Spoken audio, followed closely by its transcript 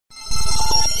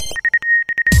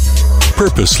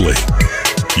Purposely.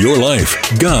 Your life,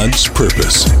 God's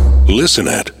purpose. Listen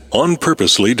at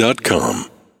onpurposely.com.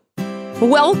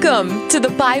 Welcome to the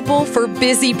Bible for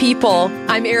Busy People.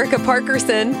 I'm Erica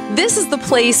Parkerson. This is the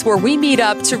place where we meet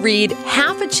up to read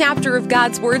half a chapter of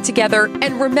God's Word together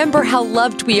and remember how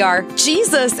loved we are.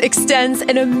 Jesus extends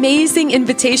an amazing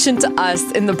invitation to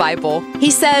us in the Bible.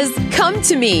 He says, "Come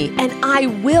to me and I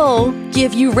will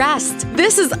give you rest."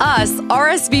 This is us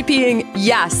RSVPing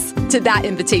yes to that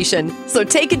invitation. So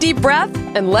take a deep breath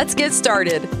and let's get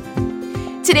started.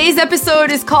 Today's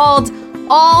episode is called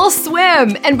All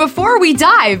Swim. And before we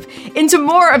dive into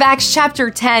more of Acts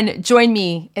chapter 10, join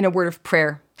me in a word of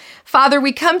prayer. Father,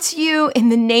 we come to you in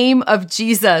the name of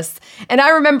Jesus. And I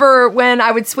remember when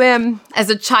I would swim as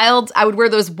a child, I would wear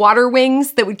those water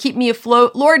wings that would keep me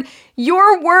afloat. Lord,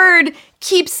 your word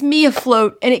keeps me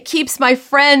afloat and it keeps my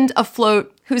friend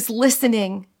afloat who's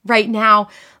listening right now.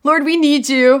 Lord, we need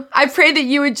you. I pray that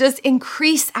you would just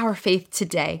increase our faith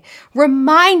today.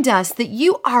 Remind us that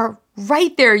you are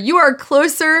right there. You are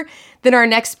closer than our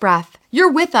next breath.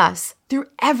 You're with us through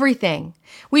everything.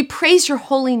 We praise your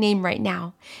holy name right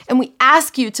now, and we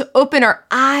ask you to open our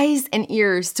eyes and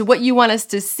ears to what you want us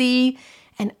to see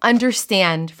and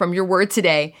understand from your word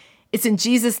today. It's in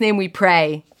Jesus' name we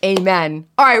pray. Amen.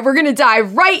 All right, we're going to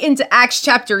dive right into Acts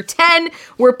chapter 10.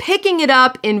 We're picking it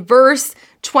up in verse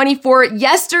 24.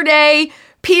 Yesterday,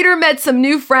 Peter met some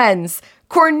new friends.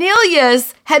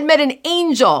 Cornelius had met an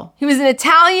angel. He was an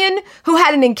Italian who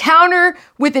had an encounter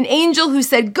with an angel who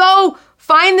said, "Go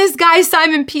find this guy,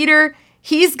 Simon Peter.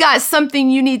 He's got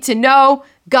something you need to know."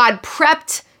 God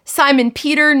prepped Simon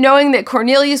Peter, knowing that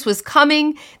Cornelius was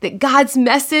coming, that God's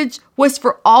message was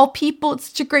for all people. It's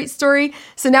such a great story.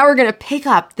 So now we're going to pick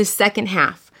up the second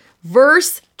half.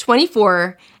 Verse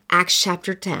 24, Acts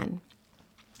chapter 10.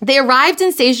 They arrived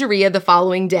in Caesarea the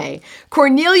following day.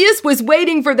 Cornelius was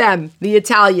waiting for them, the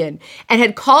Italian, and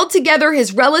had called together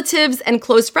his relatives and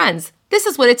close friends. This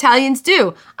is what Italians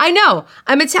do. I know.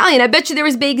 I'm Italian. I bet you there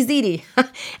was baked ziti.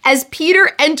 As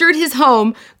Peter entered his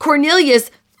home, Cornelius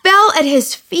fell at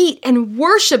his feet and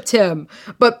worshiped him.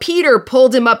 But Peter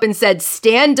pulled him up and said,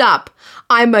 "Stand up.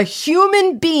 I'm a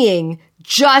human being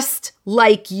just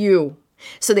like you."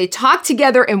 So they talked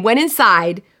together and went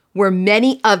inside, where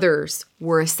many others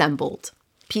were assembled.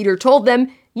 Peter told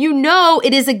them, "You know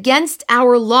it is against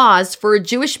our laws for a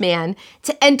Jewish man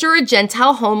to enter a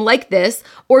Gentile home like this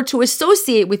or to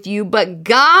associate with you, but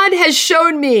God has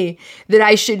shown me that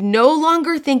I should no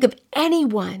longer think of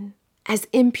anyone as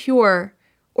impure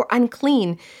or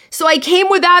unclean. So I came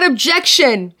without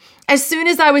objection as soon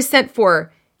as I was sent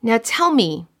for. Now tell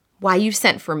me why you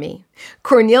sent for me."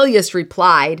 Cornelius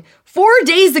replied, 4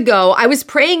 days ago, I was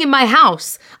praying in my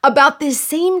house about this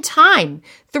same time,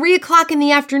 3 o'clock in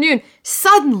the afternoon.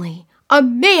 Suddenly, a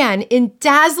man in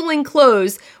dazzling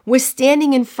clothes was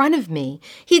standing in front of me.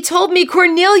 He told me,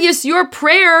 "Cornelius, your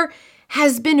prayer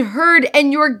has been heard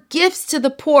and your gifts to the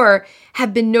poor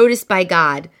have been noticed by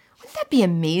God." Wouldn't that be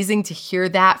amazing to hear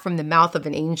that from the mouth of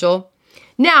an angel?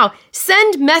 "Now,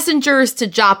 send messengers to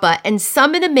Joppa and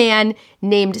summon a man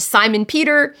named Simon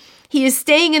Peter. He is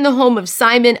staying in the home of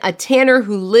Simon, a tanner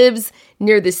who lives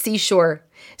near the seashore.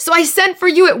 So I sent for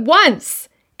you at once,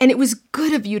 and it was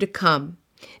good of you to come.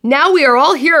 Now we are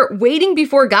all here waiting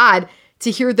before God to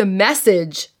hear the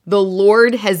message the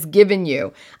Lord has given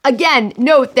you." Again,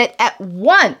 note that at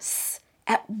once,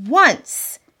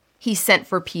 he sent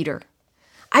for Peter.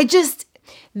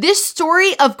 This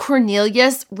story of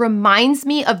Cornelius reminds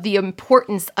me of the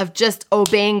importance of just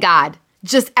obeying God,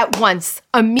 just at once,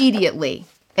 immediately.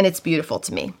 And it's beautiful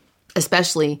to me,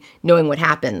 especially knowing what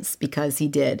happens, because he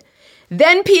did.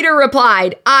 Then Peter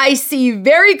replied, "I see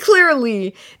very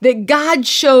clearly that God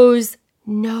shows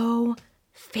no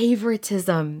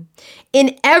favoritism.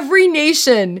 In every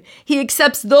nation, he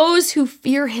accepts those who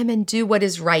fear him and do what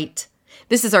is right."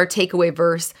 This is our takeaway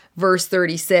verse, verse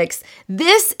 36.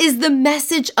 This is the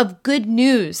message of good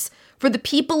news for the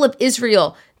people of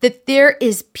Israel, that there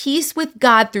is peace with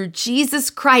God through Jesus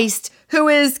Christ, who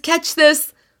is, catch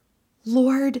this,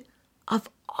 Lord of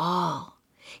all.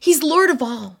 He's Lord of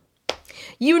all.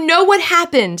 You know what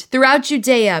happened throughout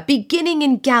Judea, beginning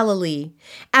in Galilee,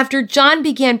 after John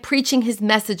began preaching his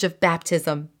message of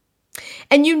baptism.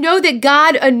 And you know that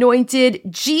God anointed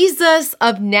Jesus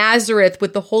of Nazareth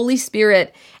with the Holy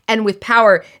Spirit and with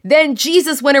power. Then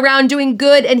Jesus went around doing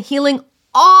good and healing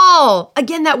all,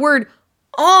 again that word,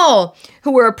 all,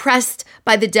 who were oppressed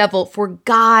by the devil, for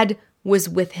God was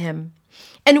with him.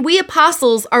 And we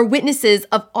apostles are witnesses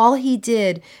of all he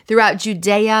did throughout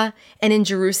Judea and in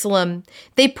Jerusalem.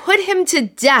 They put him to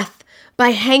death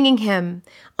by hanging him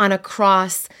on a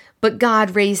cross, but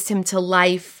God raised him to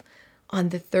life on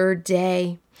the third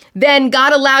day. Then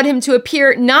God allowed him to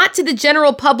appear not to the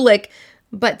general public,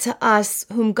 but to us,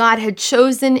 whom God had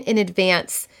chosen in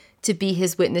advance to be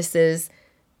his witnesses.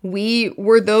 We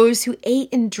were those who ate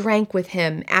and drank with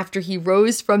him after he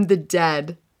rose from the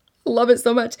dead. Love it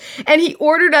so much. And he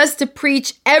ordered us to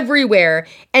preach everywhere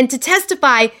and to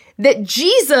testify that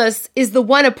Jesus is the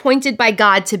one appointed by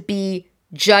God to be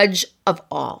judge of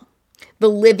all, the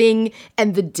living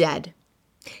and the dead.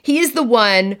 He is the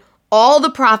one all the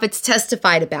prophets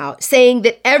testified about, saying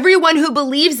that everyone who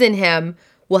believes in him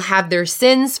will have their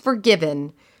sins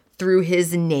forgiven through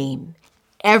his name.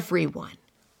 Everyone.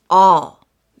 All.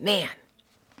 Man.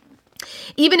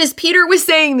 Even as Peter was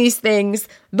saying these things,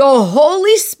 the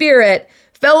Holy Spirit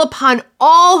fell upon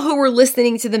all who were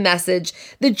listening to the message.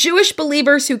 The Jewish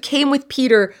believers who came with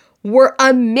Peter were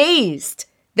amazed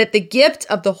that the gift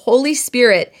of the Holy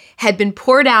Spirit had been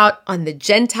poured out on the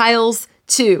Gentiles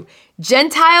too.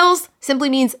 Gentiles simply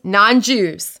means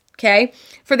non-Jews, okay?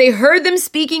 For they heard them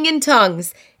speaking in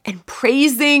tongues and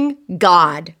praising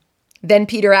God. Then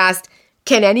Peter asked,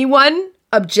 "Can anyone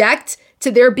object to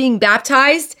their being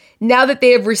baptized now that they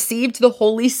have received the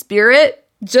Holy Spirit,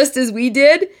 just as we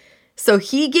did?" So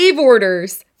he gave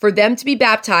orders for them to be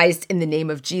baptized in the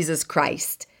name of Jesus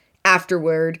Christ.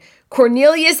 Afterward,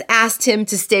 Cornelius asked him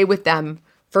to stay with them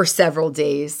for several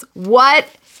days. What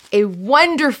a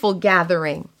wonderful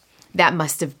gathering that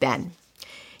must have been.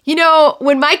 You know,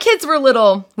 when my kids were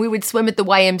little, we would swim at the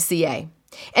YMCA.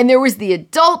 And there was the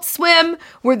adult swim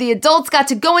where the adults got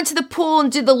to go into the pool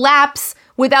and do the laps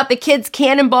without the kids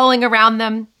cannonballing around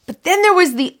them. But then there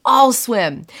was the all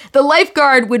swim. The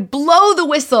lifeguard would blow the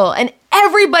whistle and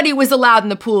everybody was allowed in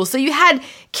the pool. So you had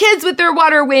kids with their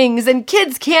water wings and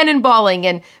kids cannonballing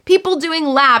and people doing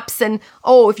laps. And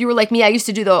if you were like me, I used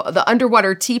to do the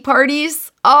underwater tea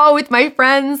parties. With my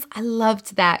friends. I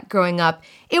loved that growing up.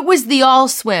 It was the all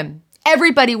swim.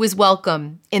 Everybody was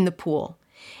welcome in the pool.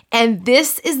 And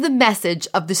this is the message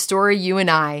of the story you and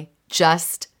I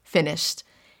just finished.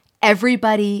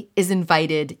 Everybody is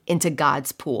invited into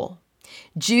God's pool.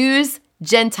 Jews,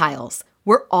 Gentiles,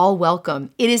 we're all welcome.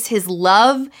 It is his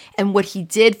love and what he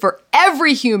did for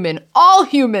every human, all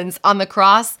humans on the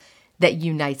cross that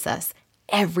unites us.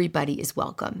 Everybody is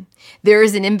welcome. There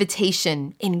is an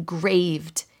invitation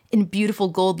engraved in beautiful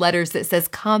gold letters that says,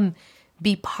 "Come,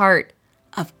 be part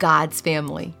of God's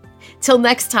family." Till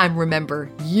next time, remember,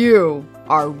 you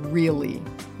are really,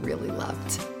 really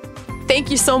loved. Thank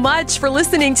you so much for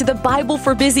listening to the Bible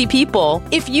for Busy People.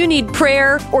 If you need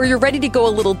prayer or you're ready to go a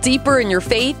little deeper in your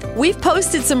faith, we've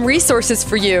posted some resources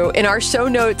for you in our show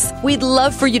notes. We'd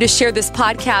love for you to share this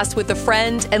podcast with a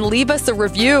friend and leave us a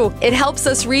review. It helps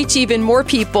us reach even more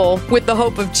people with the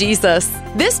hope of Jesus.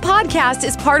 This podcast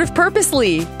is part of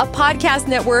Purposely, a podcast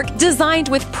network designed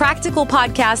with practical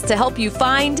podcasts to help you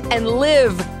find and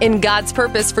live in God's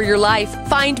purpose for your life.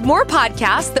 Find more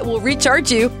podcasts that will recharge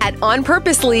you at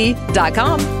onpurposely.com.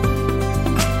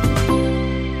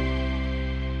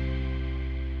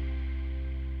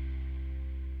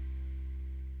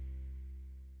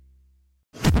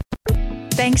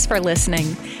 Thanks for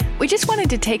listening. We just wanted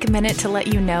to take a minute to let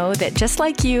you know that just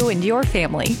like you and your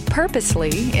family, Purposely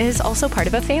is also part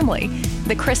of a family,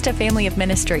 the Krista Family of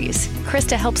Ministries.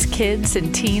 Krista helps kids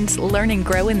and teens learn and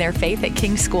grow in their faith at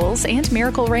King Schools and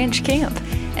Miracle Ranch Camp.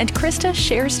 And Krista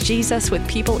shares Jesus with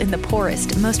people in the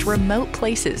poorest, most remote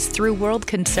places through World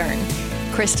Concern.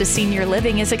 Krista Senior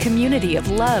Living is a community of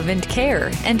love and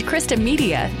care, and Krista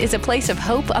Media is a place of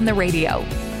hope on the radio.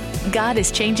 God is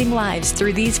changing lives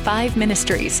through these 5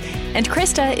 ministries, and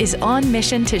Krista is on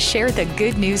mission to share the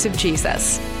good news of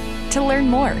Jesus. To learn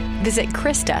more, visit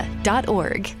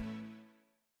Krista.org.